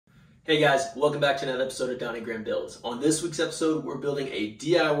Hey guys, welcome back to another episode of Donnie Graham Builds. On this week's episode, we're building a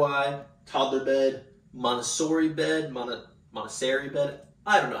DIY toddler bed, Montessori bed, Montessori bed.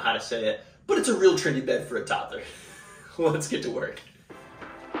 I don't know how to say it, but it's a real trendy bed for a toddler. Let's get to work.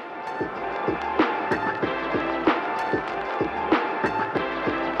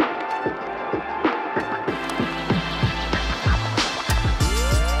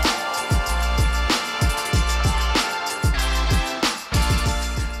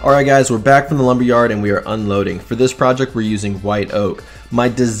 Alright guys, we're back from the lumberyard and we are unloading. For this project we're using white oak. My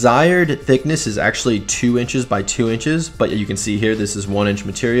desired thickness is actually 2 inches by 2 inches, but you can see here this is 1 inch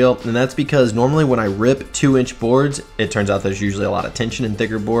material, and that's because normally when I rip 2-inch boards, it turns out there's usually a lot of tension in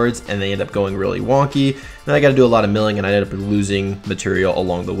thicker boards and they end up going really wonky, and I gotta do a lot of milling and I end up losing material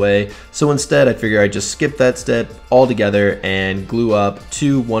along the way. So instead I figure I just skip that step altogether and glue up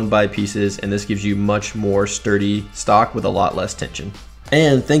 2 1x pieces, and this gives you much more sturdy stock with a lot less tension.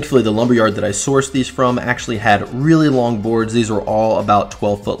 And thankfully the lumberyard that I sourced these from actually had really long boards. These were all about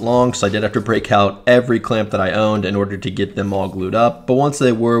 12 foot long, so I did have to break out every clamp that I owned in order to get them all glued up. But once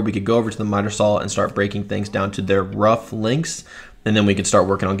they were, we could go over to the miter saw and start breaking things down to their rough lengths, and then we could start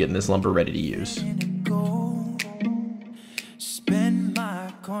working on getting this lumber ready to use. Spend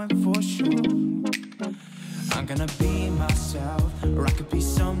my coin for sure. I'm gonna be myself, or I could be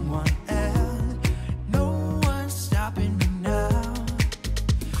someone else. No one's stopping me now.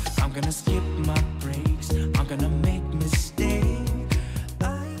 I'm gonna skip my breaks, I'm gonna make mistakes.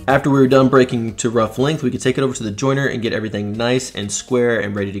 After we were done breaking to rough length, we could take it over to the joiner and get everything nice and square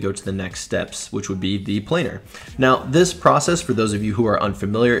and ready to go to the next steps, which would be the planer. Now, this process, for those of you who are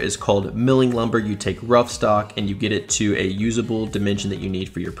unfamiliar, is called milling lumber. You take rough stock and you get it to a usable dimension that you need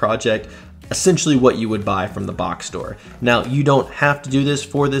for your project. Essentially what you would buy from the box store. Now, you don't have to do this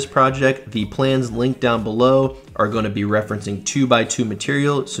for this project. The plans linked down below are going to be referencing 2x2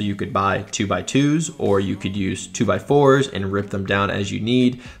 material, so you could buy 2x2s or you could use 2x4s and rip them down as you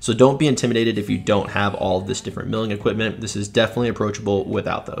need. So don't be intimidated if you don't have all of this different milling equipment. This is definitely approachable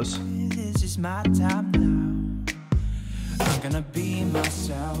without those. This is my time now. I'm gonna be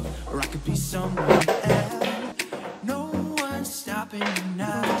myself, or I could be someone else. No one's stopping me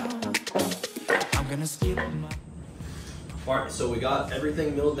now. Gonna skip my... Alright, so we got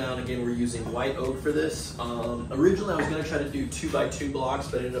everything milled down. Again, we're using white oak for this. Originally I was going to try to do 2x2 blocks,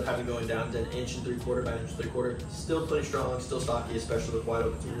 but I ended up having going down to 1 3/4 by 1 3/4. Still pretty strong, still stocky, especially with white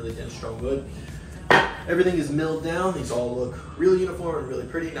oak. It's a really dense, strong wood. Everything is milled down. These all look really uniform and really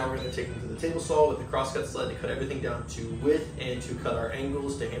pretty. Now we're going to take them to the table saw with the crosscut sled to cut everything down to width and to cut our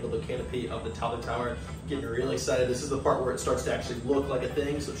angles to handle the canopy of the toddler tower. Getting really excited. This is the part where it starts to actually look like a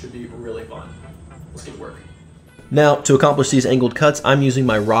thing, so it should be really fun. Let's get to work. Now, to accomplish these angled cuts, I'm using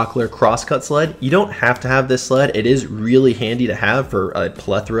my Rockler crosscut sled. You don't have to have this sled. It is really handy to have for a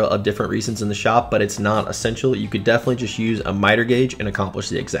plethora of different reasons in the shop, but it's not essential. You could definitely just use a miter gauge and accomplish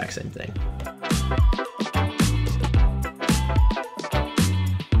the exact same thing.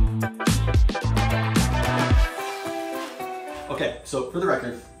 Okay, so for the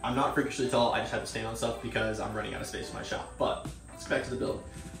record, I'm not freakishly tall. I just have to stand on stuff because I'm running out of space in my shop. But let's get back to the build.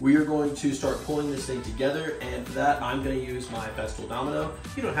 We are going to start pulling this thing together, and for that, I'm going to use my festival domino.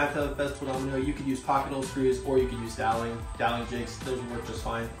 You don't have to have a festival domino. You could use pocket hole screws, or you could use dowling jigs. Those will work just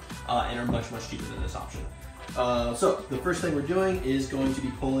fine, and are much, much cheaper than this option. So the first thing we're doing is going to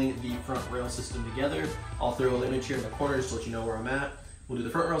be pulling the front rail system together. I'll throw an image here in the corner just to let you know where I'm at. We'll do the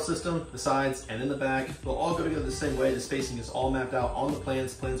front rail system, the sides, and then the back. They'll all go together the same way. The spacing is all mapped out on the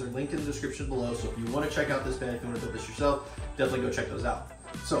plans. Plans are linked in the description below, so if you want to check out this bed, if you want to build this yourself, definitely go check those out.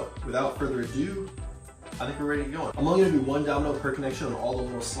 So without further ado, I think we're ready to go. I'm only going to do 1 domino per connection on all the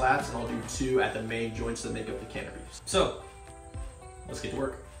little slats, and I'll do 2 at the main joints that make up the canopy. So let's get to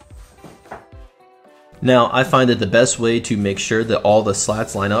work. Now, I find that the best way to make sure that all the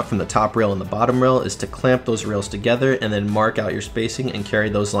slats line up from the top rail and the bottom rail is to clamp those rails together and then mark out your spacing and carry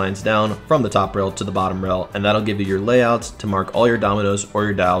those lines down from the top rail to the bottom rail, and that'll give you your layouts to mark all your dominoes or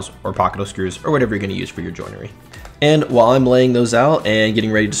your dowels or pocket hole screws or whatever you're going to use for your joinery. And while I'm laying those out and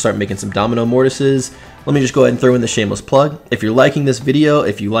getting ready to start making some domino mortises, let me just go ahead and throw in the shameless plug. If you're liking this video,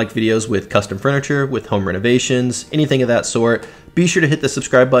 if you like videos with custom furniture, with home renovations, anything of that sort, be sure to hit the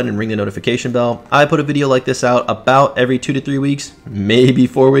subscribe button and ring the notification bell. I put a video like this out about every 2 to 3 weeks, maybe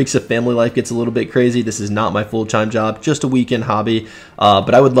 4 weeks if family life gets a little bit crazy. This is not my full-time job, just a weekend hobby,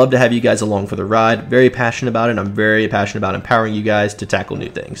 but I would love to have you guys along for the ride. Very passionate about it, and I'm very passionate about empowering you guys to tackle new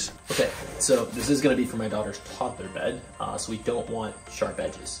things. Okay, so this is going to be for my daughter's toddler bed, so we don't want sharp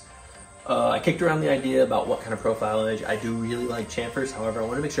edges. I kicked around the idea about what kind of profile edge. I do really like chamfers, however I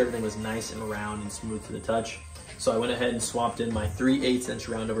want to make sure everything was nice and round and smooth to the touch. So I went ahead and swapped in my 3/8 inch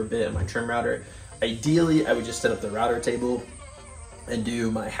roundover bit and my trim router. Ideally, I would just set up the router table and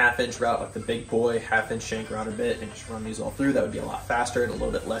do my 1/2 inch route, like the big boy 1/2 inch shank router bit, and just run these all through. That would be a lot faster and a little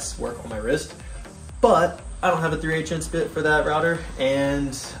bit less work on my wrist. But I don't have a 3/8 inch bit for that router,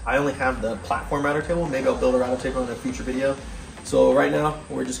 and I only have the platform router table. Maybe I'll build a router table in a future video. So right now,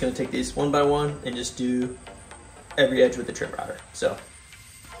 we're just gonna take these one by one and just do every edge with the trim router. So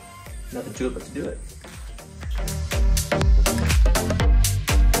nothing to it but to do it.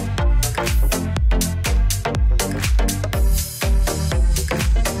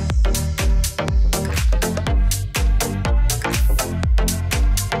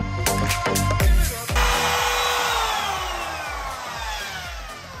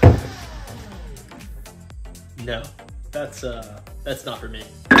 No, that's not for me.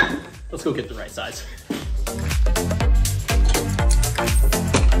 Let's go get the right size.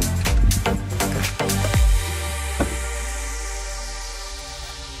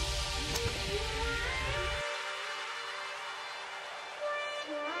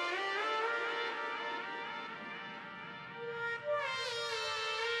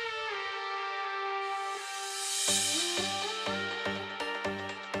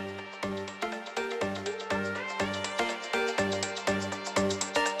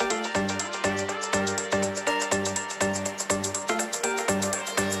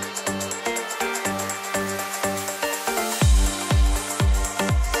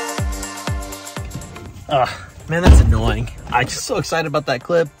 Man, that's annoying. I'm just so excited about that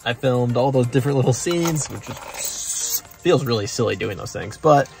clip. I filmed all those different little scenes, which just feels really silly doing those things.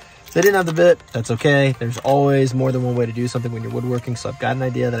 But if they didn't have the bit, that's okay. There's always more than one way to do something when you're woodworking, so I've got an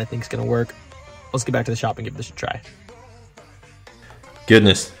idea that I think is gonna work. Let's get back to the shop and give this a try.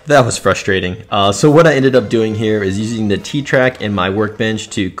 Goodness, that was frustrating. So what I ended up doing here is using the T-track in my workbench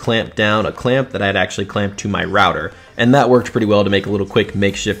to clamp down a clamp that I had actually clamped to my router. And that worked pretty well to make a little quick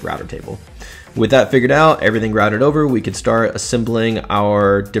makeshift router table. With that figured out, everything routed over, we could start assembling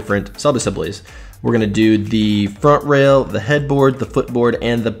our different sub-assemblies. We're gonna do the front rail, the headboard, the footboard,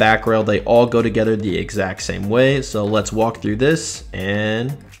 and the back rail. They all go together the exact same way. So let's walk through this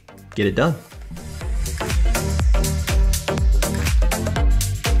and get it done.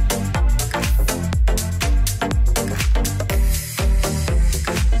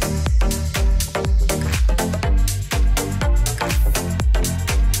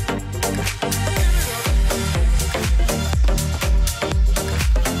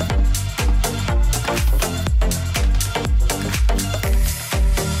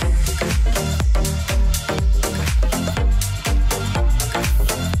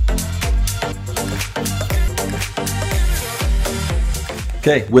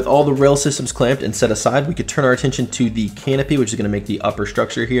 Okay, with all the rail systems clamped and set aside, we could turn our attention to the canopy, which is gonna make the upper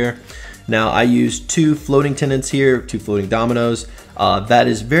structure here. Now, I used 2 floating tenons here, 2 floating dominoes. That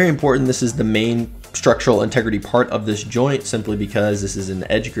is very important. This is the main structural integrity part of this joint, simply because this is an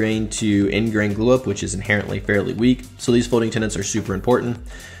edge grain to end grain glue up, which is inherently fairly weak. So these floating tenons are super important.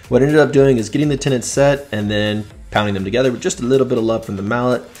 What I ended up doing is getting the tenons set and then pounding them together with just a little bit of love from the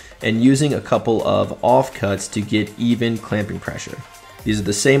mallet and using a couple of offcuts to get even clamping pressure. These are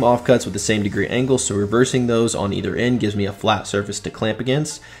the same offcuts with the same degree angle, so reversing those on either end gives me a flat surface to clamp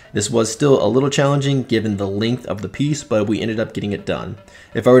against. This was still a little challenging given the length of the piece, but we ended up getting it done.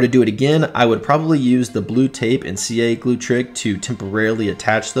 If I were to do it again, I would probably use the blue tape and CA glue trick to temporarily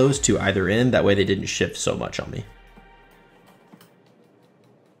attach those to either end. That way they didn't shift so much on me.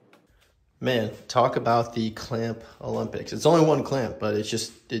 Man, talk about the clamp Olympics. It's only one clamp, but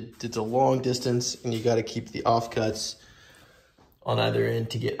it's a long distance and you gotta keep the offcuts on either end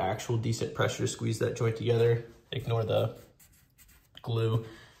to get actual decent pressure to squeeze that joint together. Ignore the glue.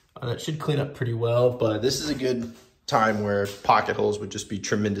 That should clean up pretty well, but this is a good time where pocket holes would just be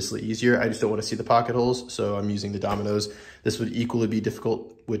tremendously easier. I just don't want to see the pocket holes, so I'm using the dominoes. This would equally be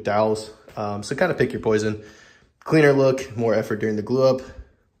difficult with dowels. So kind of pick your poison. Cleaner look, more effort during the glue up.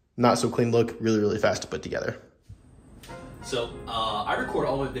 Not so clean look, really, really fast to put together. So I record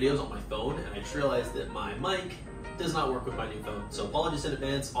all my videos on my phone, and I just realized that my mic does not work with my new phone. So apologies in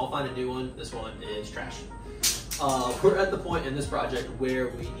advance. I'll find a new one. This one is trash. We're at the point in this project where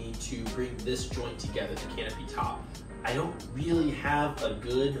we need to bring this joint together, the canopy top. I don't really have a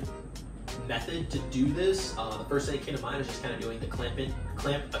good method to do this. The first thing that came to mind is just kind of doing the clamp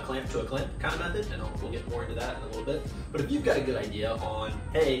to a clamp kind of method, and we'll get more into that in a little bit. But if you've got a good idea on,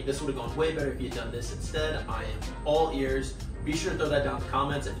 hey, this would have gone way better if you had done this instead, I am all ears. Be sure to throw that down in the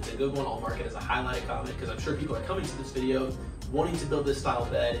comments. If it's a good one, I'll mark it as a highlighted comment, because I'm sure people are coming to this video wanting to build this style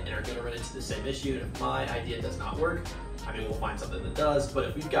bed and are going to run into the same issue. And if my idea does not work, I mean, we'll find something that does, but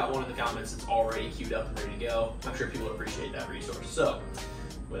if we've got one in the comments that's already queued up and ready to go, I'm sure people would appreciate that resource. So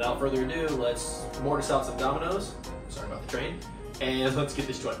without further ado, let's mortise out some dominoes. Sorry about the train. And let's get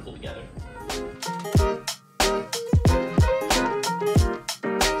this joint pulled together.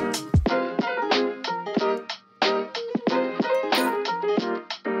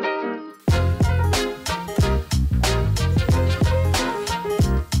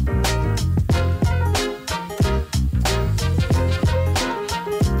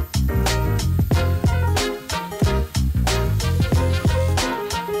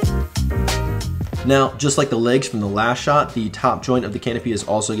 Now, just like the legs from the last shot, the top joint of the canopy is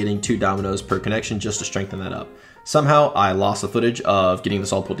also getting 2 dominoes per connection just to strengthen that up. Somehow, I lost the footage of getting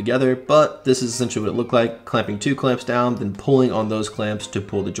this all pulled together, but this is essentially what it looked like, clamping 2 clamps down, then pulling on those clamps to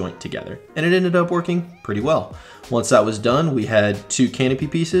pull the joint together. And it ended up working pretty well. Once that was done, we had 2 canopy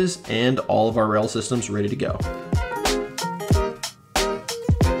pieces and all of our rail systems ready to go.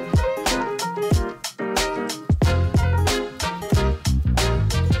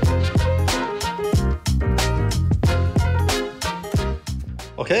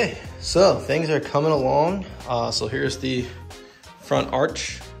 Okay, so things are coming along. So here's the front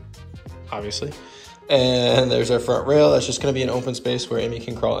arch, obviously. And there's our front rail. That's just gonna be an open space where Amy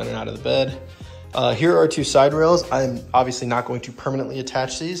can crawl in and out of the bed. Here are 2 side rails. I'm obviously not going to permanently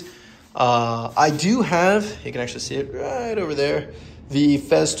attach these. I do have, you can actually see it right over there, the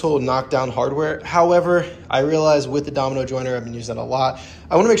Festool knockdown hardware. However, I realize with the domino joiner, I've been using that a lot.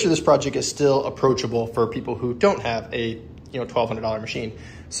 I wanna make sure this project is still approachable for people who don't have a $1,200 machine.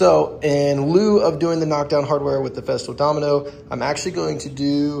 So in lieu of doing the knockdown hardware with the Festool domino, I'm actually going to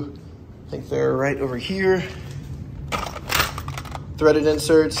do, I think they're right over here, threaded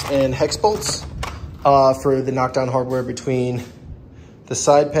inserts and hex bolts for the knockdown hardware between the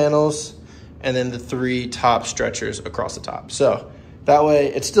side panels and then the 3 top stretchers across the top. So that way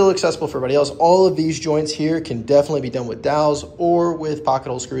it's still accessible for everybody else. All of these joints here can definitely be done with dowels or with pocket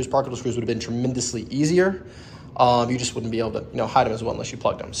hole screws. Pocket hole screws would have been tremendously easier. You just wouldn't be able to hide them as well unless you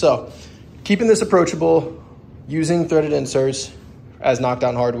plugged them. So keeping this approachable, using threaded inserts as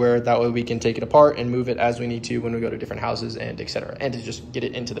knockdown hardware, that way we can take it apart and move it as we need to when we go to different houses and etc. And to just get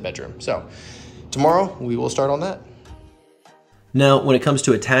it into the bedroom. So tomorrow we will start on that. Now, when it comes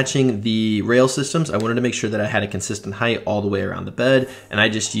to attaching the rail systems, I wanted to make sure that I had a consistent height all the way around the bed, and I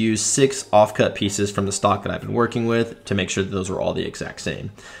just used 6 offcut pieces from the stock that I've been working with to make sure that those were all the exact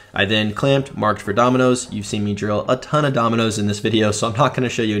same. I then clamped, marked for dominoes. You've seen me drill a ton of dominoes in this video, so I'm not gonna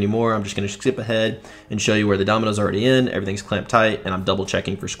show you anymore. I'm just gonna skip ahead and show you where the dominoes are already in, everything's clamped tight, and I'm double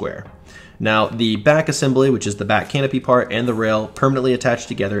checking for square. Now, the back assembly, which is the back canopy part and the rail, permanently attached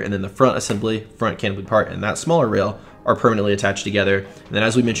together, and then the front assembly, front canopy part, and that smaller rail are permanently attached together. And then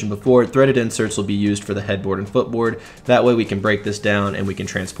as we mentioned before, threaded inserts will be used for the headboard and footboard. That way we can break this down and we can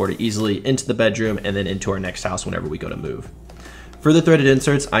transport it easily into the bedroom and then into our next house whenever we go to move. For the threaded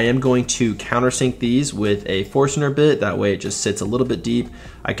inserts, I am going to countersink these with a Forstner bit. That way it just sits a little bit deep.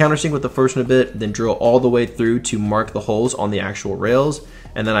 I countersink with the Forstner bit, then drill all the way through to mark the holes on the actual rails.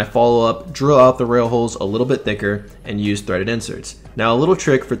 And then I follow up, drill out the rail holes a little bit thicker and use threaded inserts. Now a little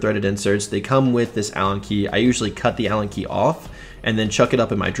trick for threaded inserts, they come with this Allen key. I usually cut the Allen key off and then chuck it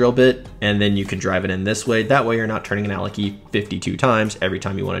up in my drill bit, and then you can drive it in this way. That way you're not turning an Allen key 52 times every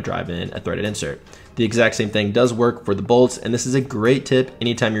time you want to drive in a threaded insert. The exact same thing does work for the bolts, and this is a great tip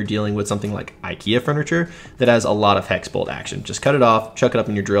anytime you're dealing with something like IKEA furniture that has a lot of hex bolt action. Just cut it off, chuck it up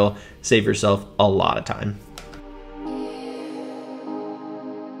in your drill, save yourself a lot of time.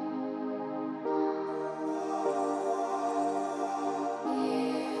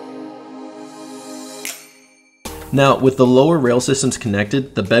 Now, with the lower rail systems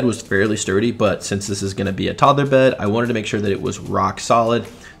connected, the bed was fairly sturdy, but since this is gonna be a toddler bed, I wanted to make sure that it was rock solid.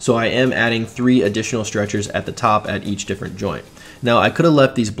 So I am adding 3 additional stretchers at the top at each different joint. Now, I could have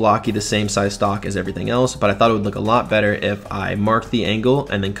left these blocky the same size stock as everything else, but I thought it would look a lot better if I marked the angle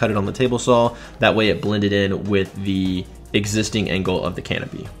and then cut it on the table saw. That way it blended in with the existing angle of the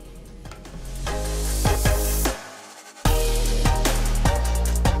canopy.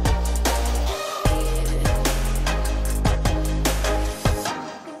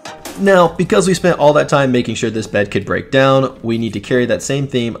 Now, because we spent all that time making sure this bed could break down, we need to carry that same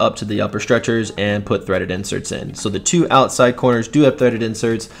theme up to the upper stretchers and put threaded inserts in. So the 2 outside corners do have threaded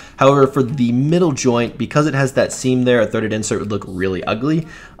inserts. However, for the middle joint, because it has that seam there, a threaded insert would look really ugly.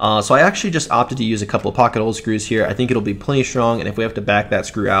 So I actually just opted to use a couple of pocket hole screws here. I think it'll be plenty strong, and if we have to back that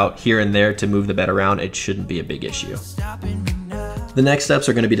screw out here and there to move the bed around, it shouldn't be a big issue. The next steps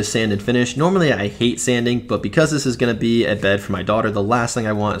are going to be to sand and finish. Normally I hate sanding, but because this is going to be a bed for my daughter, the last thing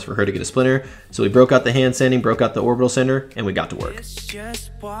I want is for her to get a splinter. So we broke out the hand sanding, broke out the orbital sander, and we got to work. It's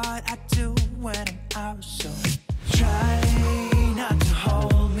just what I do when I'm out, so try not to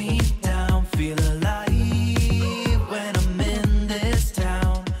hold me down. Feel alive when I'm in this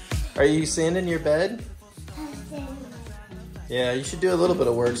town. Are you sanding your bed? Yeah, you should do a little bit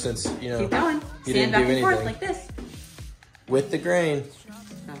of work since, you know, keep going. you didn't Stand back do and forth anything. like this. With the grain.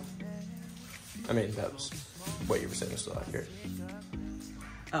 Oh. I mean, that was what you were saying still out here.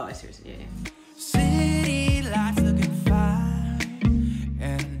 Oh, I see what you're saying. City lights looking fine,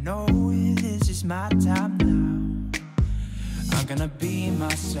 and I know this is my time now. I'm gonna be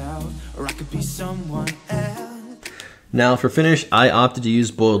myself, or I could be someone else. Now for finish, I opted to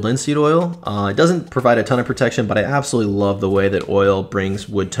use boiled linseed oil. It doesn't provide a ton of protection, but I absolutely love the way that oil brings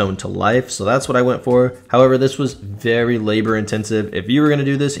wood tone to life, so that's what I went for. However, this was very labor intensive. If you were gonna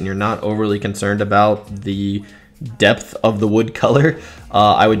do this and you're not overly concerned about the depth of the wood color,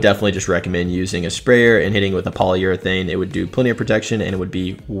 I would definitely just recommend using a sprayer and hitting with a polyurethane. It would do plenty of protection and it would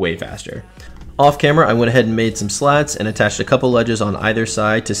be way faster. Off camera, I went ahead and made some slats and attached a couple ledges on either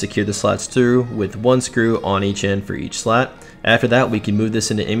side to secure the slats through with one screw on each end for each slat. After that, we can move this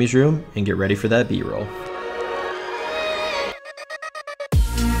into Amy's room and get ready for that B-roll.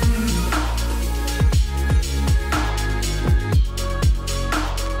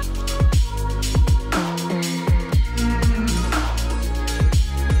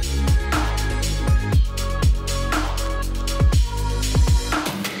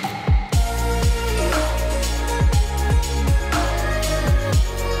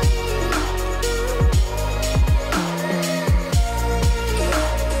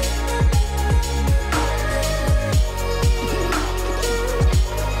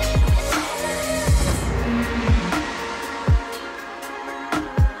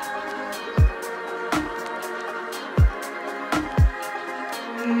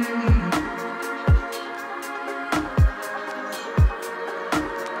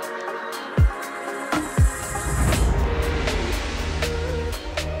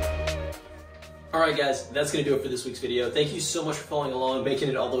 Alright guys, that's going to do it for this week's video. Thank you so much for following along, making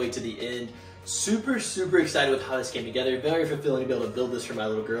it all the way to the end. Super excited with how this came together. Very fulfilling to be able to build this for my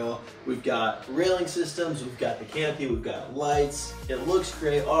little girl. We've got railing systems, we've got the canopy, we've got lights. It looks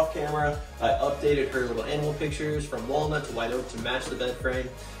great off camera. I updated her little animal pictures from walnut to white oak to match the bed frame.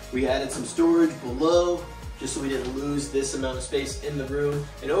 We added some storage below, just so we didn't lose this amount of space in the room.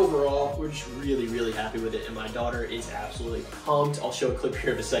 And overall, we're just really happy with it, and my daughter is absolutely pumped. I'll show a clip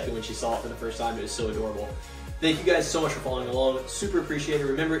here in a second when she saw it for the first time. It was so adorable. Thank you guys so much for following along. Super appreciate it.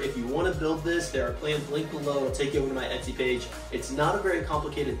 Remember, if you want to build this, there are plans linked below. I'll take you over to my Etsy page. It's not a very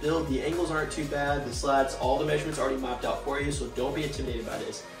complicated build. The angles aren't too bad. The slats, all the measurements are already mapped out for you, so don't be intimidated by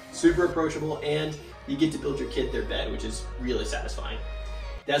this. Super approachable, and you get to build your kid their bed, which is really satisfying.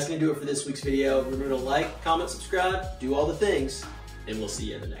 That's going to do it for this week's video. Remember to like, comment, subscribe, do all the things, and we'll see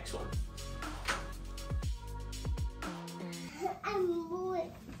you in the next one.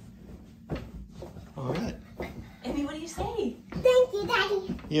 All right. Amy, what do you say? Thank you,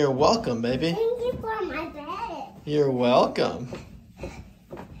 Daddy. You're welcome, baby. Thank you for my bed. You're welcome.